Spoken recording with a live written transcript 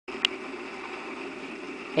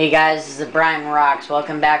Hey guys, this is the Brian Rocks.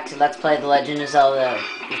 Welcome back to Let's Play The Legend of Zelda,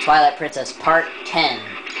 The Twilight Princess, Part 10.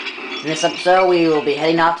 In this episode, we will be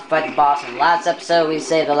heading off to fight the boss. In the last episode, we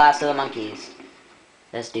saved the last of the monkeys.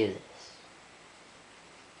 Let's do this.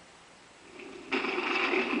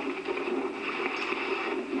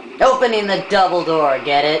 Opening the double door,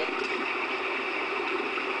 get it?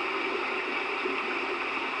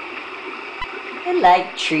 I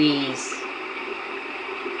like trees.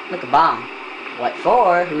 Look, a bomb. What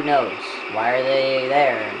for? Who knows? Why are they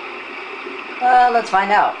there? Let's find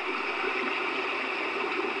out.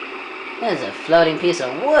 There's a floating piece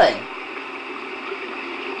of wood.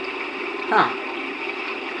 Huh.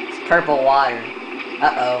 It's purple water.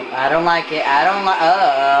 Uh-oh. I don't like it. I don't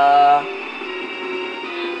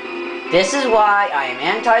like... This is why I am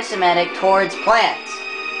anti-Semitic towards plants.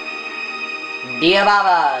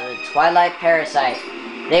 Diababa, the Twilight parasite.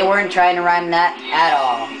 They weren't trying to rhyme that at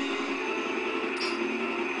all.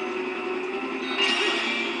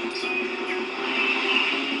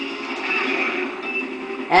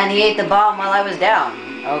 And he ate the bomb while I was down.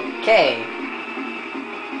 Okay.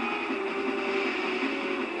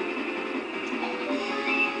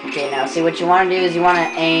 Okay, now see what you want to do is you want to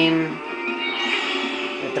aim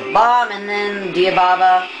with the bomb, and then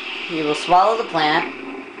Diababa, he will swallow the plant.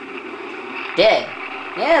 Dead.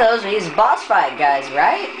 Yeah, those are these boss fight guys,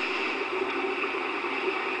 right?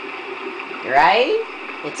 Right?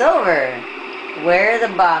 It's over. Where are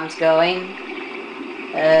the bombs going?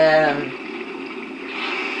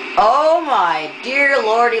 Oh my dear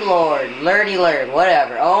lordy lord, lurdy lurd,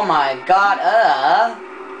 whatever. Oh my god,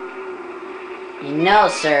 You know,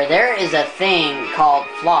 sir, there is a thing called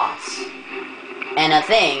floss. And a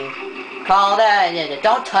thing called,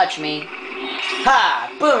 don't touch me.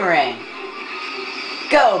 Ha! Boomerang!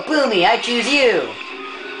 Go, Boomy, I choose you!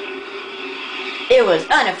 It was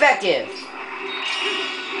ineffective!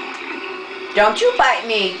 Don't you bite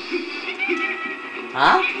me!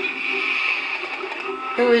 Huh?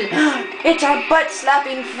 Who is... It's our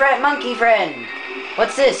butt-slapping monkey friend!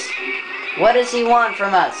 What's this? What does he want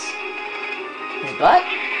from us? His butt?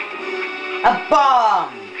 A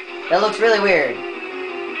bomb! That looks really weird.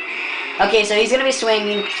 Okay, so he's gonna be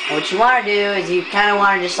swinging. And what you want to do is you kind of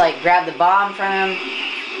want to just like grab the bomb from him.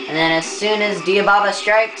 And then as soon as Diababa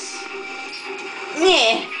strikes...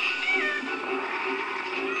 Nyeh!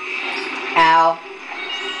 Ow.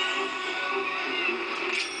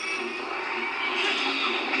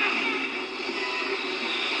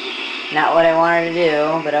 Not what I wanted to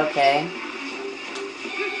do, but okay.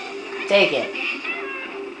 Take it.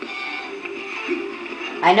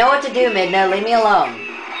 I know what to do, Midna. Leave me alone.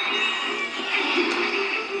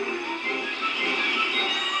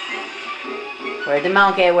 Where's the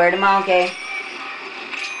monkey? Where's the monkey?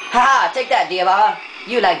 Haha! Take that, Diababa.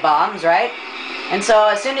 You like bombs, right? And so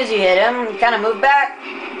as soon as you hit him, kind of move back.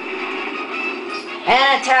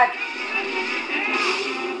 And attack.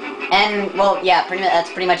 And, well, yeah, that's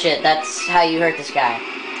pretty much it. That's how you hurt this guy.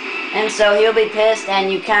 And so he'll be pissed, and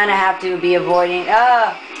you kind of have to be avoiding...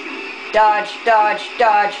 Dodge, dodge,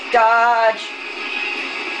 dodge, dodge!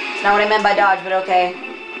 It's not what I meant by dodge, but okay.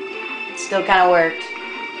 It still kind of worked.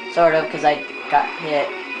 Sort of, because I got hit.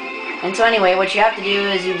 And so anyway, what you have to do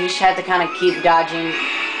is you just have to kind of keep dodging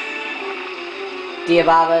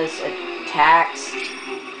Diababa's attacks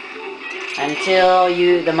until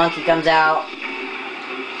the monkey comes out.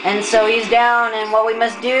 And so he's down, and what we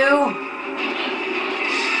must do...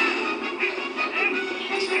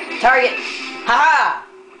 Target! Haha!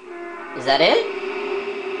 Is that it?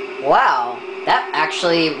 Wow, that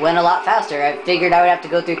actually went a lot faster. I figured I would have to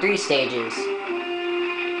go through 3 stages.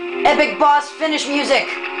 Epic boss finish music!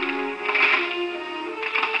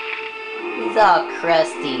 He's all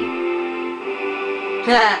crusty.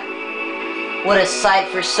 What a sight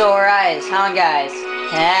for sore eyes, huh guys?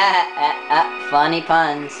 Funny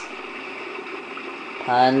puns.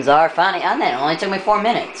 Puns are funny. And that only took me 4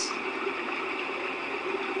 minutes.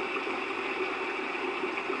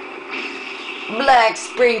 Black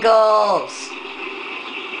sprinkles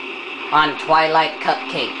on Twilight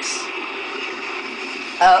cupcakes.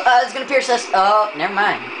 Oh, it's gonna pierce us. Oh, never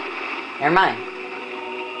mind. Never mind.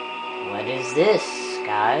 What is this,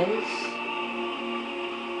 guys?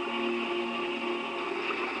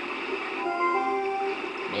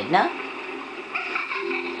 Midna?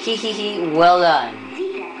 Hee, well done.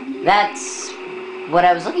 That's what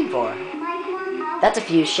I was looking for. That's a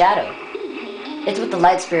fused shadow. It's with the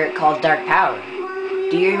light spirit called Dark Power.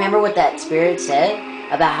 Do you remember what that spirit said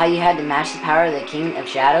about how you had to match the power of the King of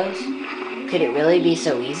Shadows? Could it really be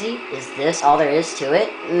so easy? Is this all there is to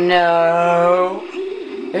it? No.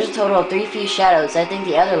 There's a total of 3 fused shadows. I think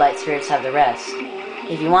the other light spirits have the rest.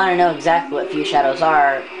 If you want to know exactly what few shadows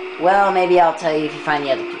are, well, maybe I'll tell you if you find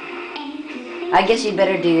the other two. I guess you'd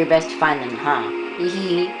better do your best to find them, huh?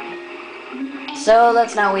 Hee. So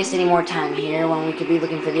let's not waste any more time here when we could be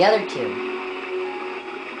looking for the other two.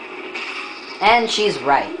 And she's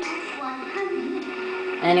right.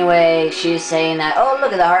 Anyway, she's saying that, oh,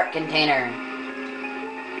 look at the heart container.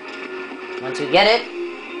 Once we get it,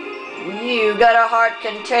 you got a heart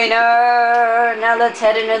container. Now let's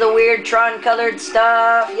head into the weird Tron-colored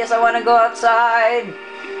stuff. Yes, I want to go outside.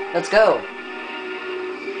 Let's go.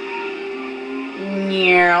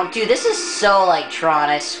 Dude, this is so like Tron,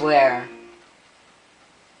 I swear.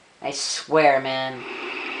 I swear, man.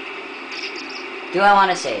 Do I want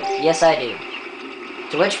to save? Yes, I do.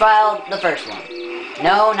 To which file? The first one.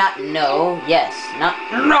 No, not no. Yes. Not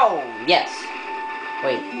no. Yes.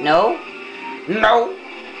 Wait, no? No.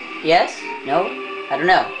 Yes? No? I don't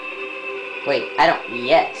know. Wait, I don't...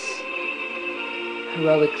 Yes.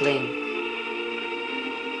 Heroically.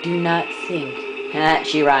 Do not think...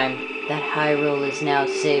 she rhymed. That Hyrule is now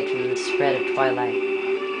saved from the spread of Twilight.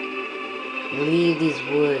 Leave these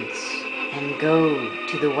woods and go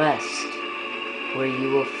to the west, where you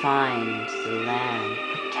will find the land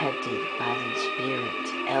protected by the spirit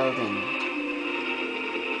Elden.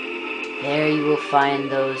 There you will find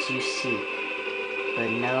those you seek, but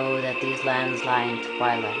know that these lands lie in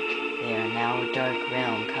Twilight. They are now a dark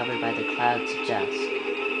realm covered by the clouds of dusk.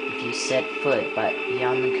 If you set foot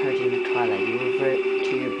beyond the curtain of Twilight, you will revert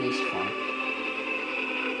to your beast form.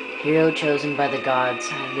 Hero chosen by the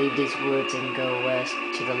gods, leave these woods and go west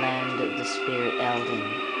to the land of the spirit Elden.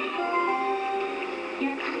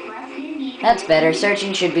 That's better.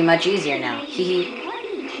 Searching should be much easier now.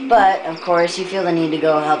 Hehe. But, of course, you feel the need to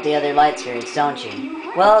go help the other light spirits, don't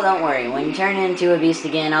you? Well, don't worry. When you turn into a beast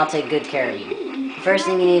again, I'll take good care of you. The first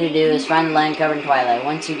thing you need to do is find the land covered in Twilight.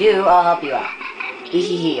 Once you do, I'll help you out.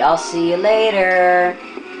 Hehe. I'll see you later.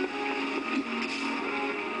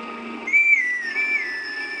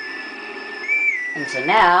 And so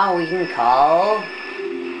now we can call...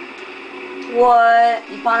 What?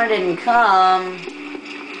 Epona didn't come.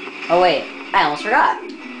 Oh wait, I almost forgot.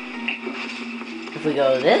 If we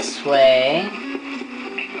go this way,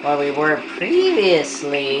 where we were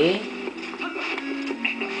previously,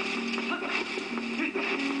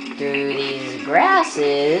 through these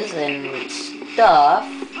grasses and stuff,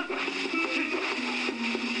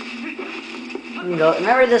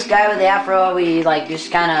 remember this guy with the afro? We like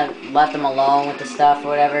just kind of left him alone with the stuff or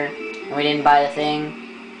whatever, and we didn't buy the thing.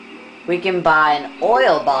 We can buy an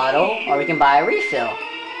oil bottle, or we can buy a refill.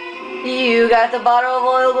 You got the bottle of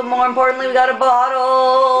oil, but more importantly, we got a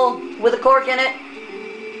bottle with a cork in it.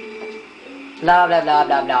 Blah, blah, blah,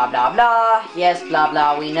 blah, blah, blah, blah. Yes, blah,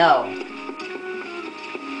 blah, we know.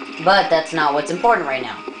 But that's not what's important right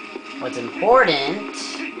now. What's important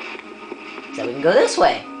is that we can go this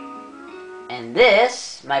way. And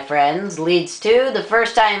this, my friends, leads to the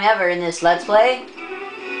first time ever in this Let's Play,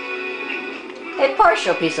 a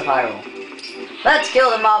partial piece of Hyrule. Let's kill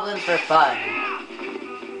the moblins for fun.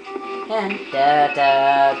 And da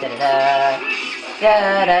da da da da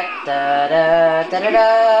da da da da da da da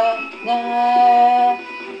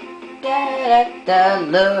da.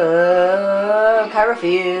 Look, Hyrule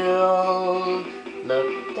Field.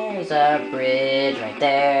 Look, there's a bridge right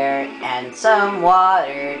there, and some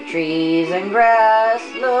water, trees, and grass.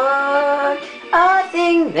 Look, a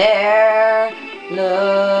thing there.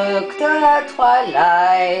 Look, the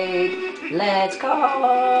Twilight. Let's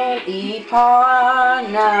call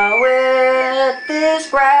Epona with this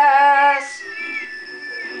grass.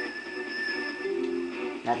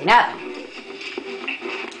 Nothing happened.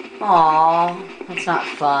 Aww, that's not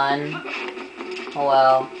fun. Oh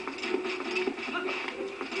well.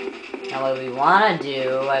 Now what we want to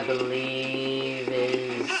do, I believe,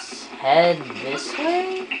 is head this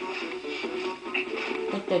way?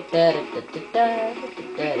 Look at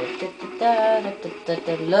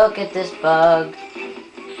this bug.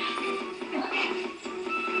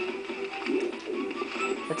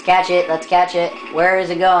 Let's catch it, let's catch it. Where is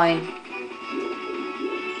it going?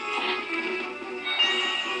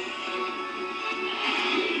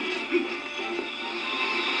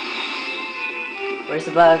 Where's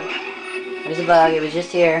the bug? Where's the bug? It was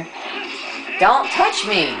just here. Don't touch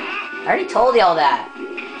me! I already told y'all that.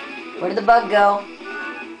 Where did the bug go?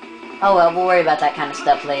 Oh well, we'll worry about that kind of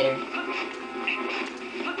stuff later.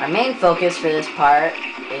 Our main focus for this part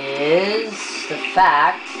is the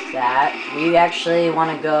fact that we actually want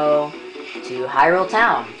to go to Hyrule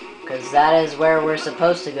Town, because that is where we're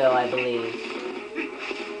supposed to go, I believe.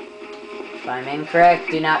 If I'm incorrect,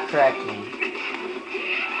 do not correct me.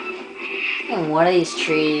 In one of these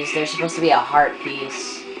trees, there's supposed to be a heart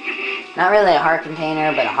piece. Not really a heart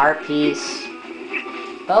container, but a heart piece.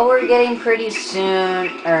 But we're getting pretty soon,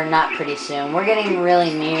 or not pretty soon, we're getting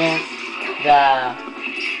really near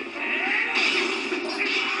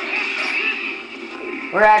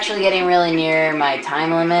we're actually getting really near my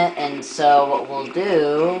time limit, and so what we'll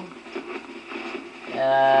do,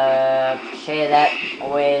 okay, that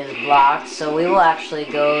way is blocked, so we will actually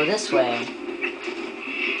go this way.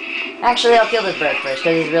 Actually, I'll kill this bird first,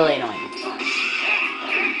 because he's really annoying.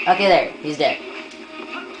 Okay, there, he's dead.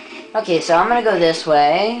 Okay, so I'm gonna go this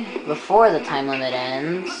way, before the time limit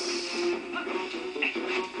ends.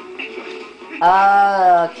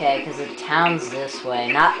 Okay, because the town's this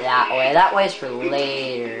way, not that way. That way's for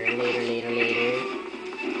later.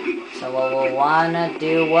 So what we'll wanna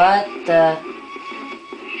do, what the...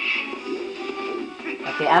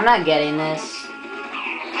 Okay, I'm not getting this.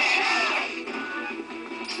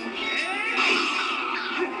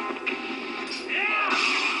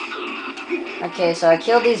 Okay, so I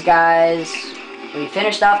killed these guys. We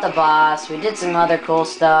finished off the boss. We did some other cool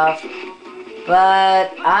stuff.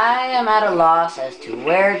 But I am at a loss as to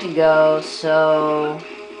where to go, so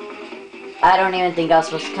I don't even think I was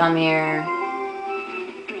supposed to come here.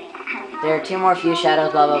 There are 2 more few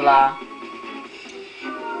shadows, blah blah blah.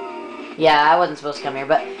 Yeah, I wasn't supposed to come here,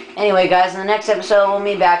 but anyway, guys, in the next episode, we'll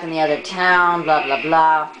meet back in the other town, blah blah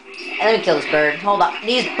blah. And let me kill this bird. Hold on.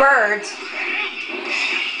 These birds!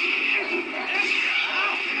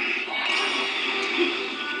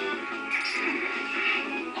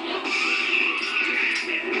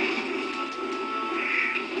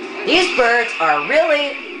 These birds are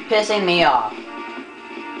really pissing me off.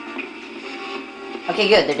 Okay,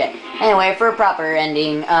 good, they're dead. Anyway, for a proper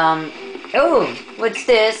ending, oh, what's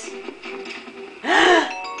this?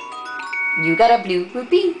 You got a blue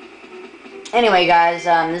rupee. Anyway, guys,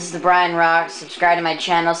 this is the Brian Rocks. Subscribe to my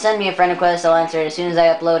channel. Send me a friend request. I'll answer it as soon as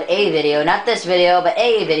I upload a video. Not this video, but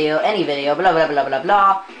a video, any video, blah, blah, blah, blah,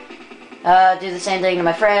 blah. Do the same thing to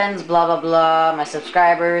my friends, blah, blah, blah. My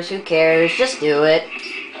subscribers, who cares? Just do it.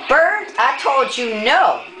 Birds, I told you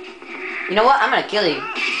no. You know what? I'm gonna kill you.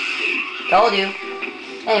 Told you.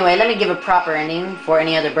 Anyway, let me give a proper ending before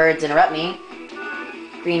any other birds interrupt me.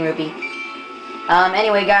 Green rupee.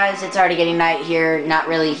 Anyway, guys, it's already getting night here. Not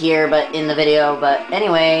really here, but in the video. But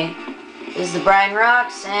anyway, this is the Brian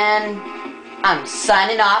Rocks, and I'm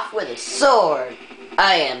signing off with a sword.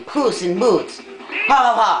 I am Puss in Boots. Ha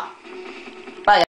ha ha.